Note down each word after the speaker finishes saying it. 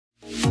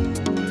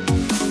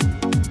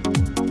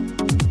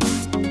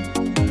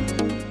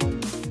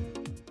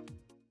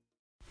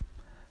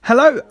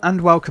Hello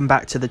and welcome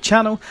back to the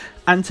channel,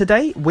 and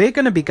today we're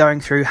going to be going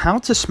through how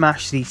to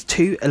smash these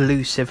two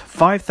elusive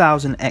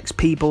 5000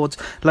 XP boards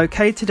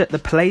located at the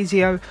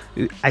Palacio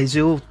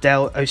Azul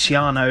Del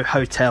Oceano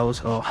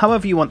hotels, or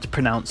however you want to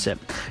pronounce it.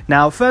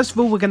 Now first of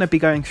all we're going to be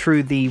going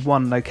through the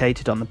one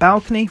located on the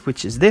balcony,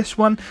 which is this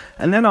one,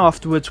 and then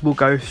afterwards we'll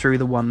go through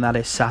the one that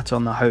is sat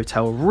on the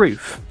hotel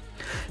roof.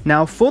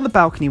 Now for the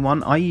balcony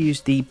one I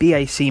used the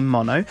BAC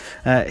mono.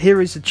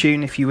 Here is the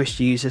tune if you wish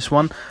to use this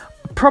one.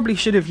 Probably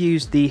should have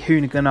used the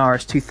Hoonigan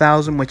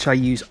RS2000, which I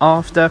use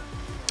after,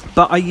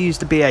 but I used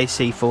the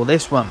BAC for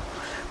this one.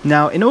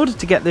 Now in order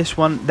to get this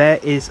one there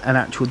is an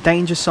actual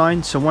danger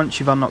sign, so once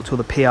you've unlocked all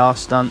the PR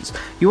stunts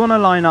you want to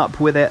line up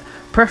with it,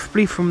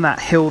 preferably from that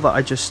hill that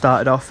I just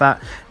started off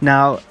at.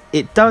 Now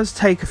it does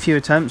take a few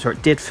attempts, or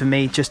it did for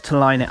me, just to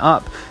line it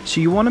up,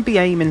 so you want to be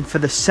aiming for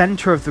the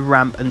centre of the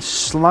ramp and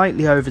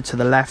slightly over to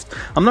the left.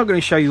 I'm not going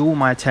to show you all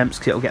my attempts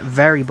because it'll get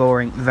very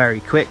boring very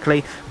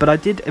quickly, but I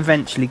did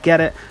eventually get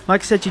it.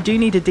 Like I said, you do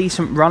need a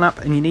decent run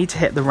up and you need to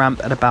hit the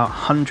ramp at about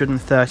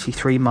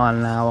 133 miles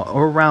an hour,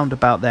 or around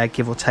about there,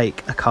 give or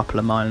take a couple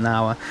of miles an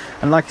hour.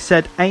 And like I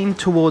said, aim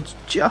towards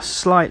just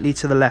slightly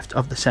to the left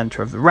of the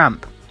centre of the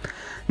ramp.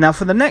 Now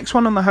for the next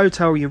one on the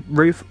hotel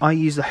roof, I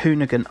use the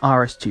Hoonigan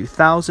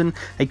RS2000.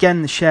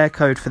 Again, the share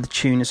code for the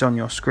tune is on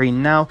your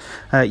screen now.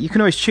 You can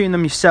always tune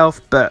them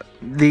yourself, but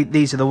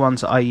these are the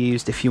ones that I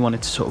used if you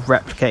wanted to sort of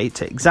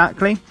replicate it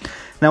exactly.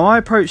 Now I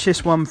approached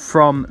this one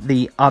from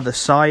the other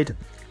side.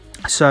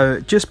 So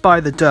just by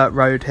the dirt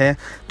road here,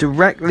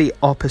 directly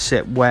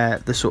opposite where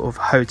the sort of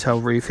hotel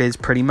roof is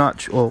pretty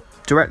much, or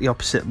directly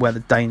opposite where the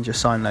danger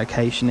sign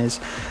location is.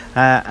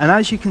 And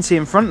as you can see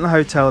in front of the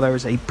hotel there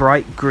is a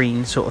bright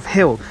green sort of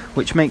hill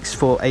which makes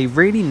for a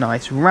really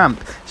nice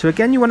ramp. So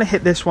again you want to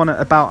hit this one at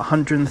about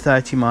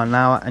 130 miles an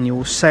hour and you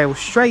will sail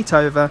straight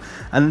over,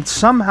 and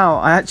somehow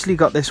I actually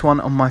got this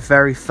one on my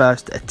very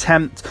first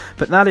attempt,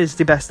 but that is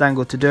the best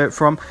angle to do it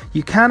from.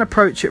 You can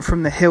approach it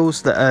from the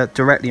hills that are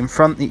directly in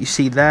front that you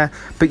see there,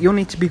 but you'll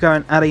need to be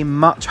going at a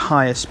much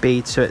higher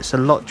speed, so it's a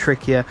lot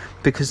trickier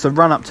because the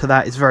run up to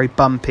that is very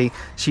bumpy,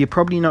 so you're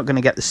probably not going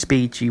to get the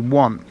speed you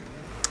want.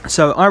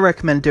 So I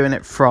recommend doing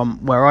it from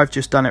where I've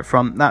just done it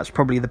from. That's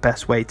probably the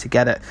best way to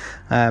get it.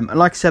 And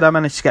like I said, I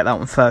managed to get that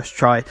one first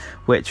try,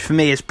 which for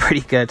me is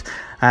pretty good.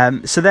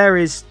 So there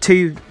is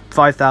two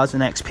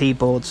 5000 XP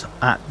boards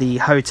at the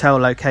hotel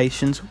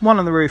locations, one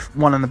on the roof,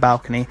 one on the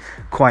balcony.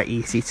 Quite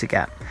easy to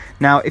get.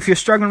 Now if you're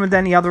struggling with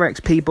any other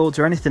XP boards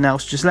or anything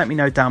else, just let me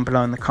know down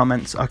below in the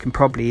comments. I can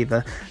probably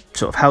either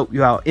sort of help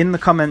you out in the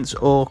comments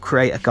or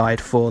create a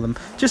guide for them.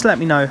 Just let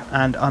me know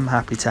and I'm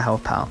happy to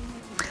help out.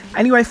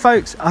 Anyway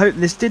folks, I hope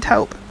this did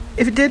help.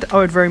 If it did, I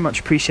would very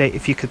much appreciate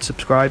if you could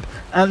subscribe,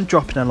 and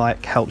dropping a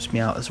like helps me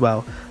out as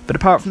well. But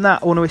apart from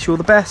that, I want to wish you all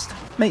the best.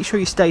 Make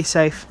sure you stay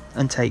safe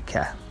and take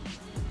care.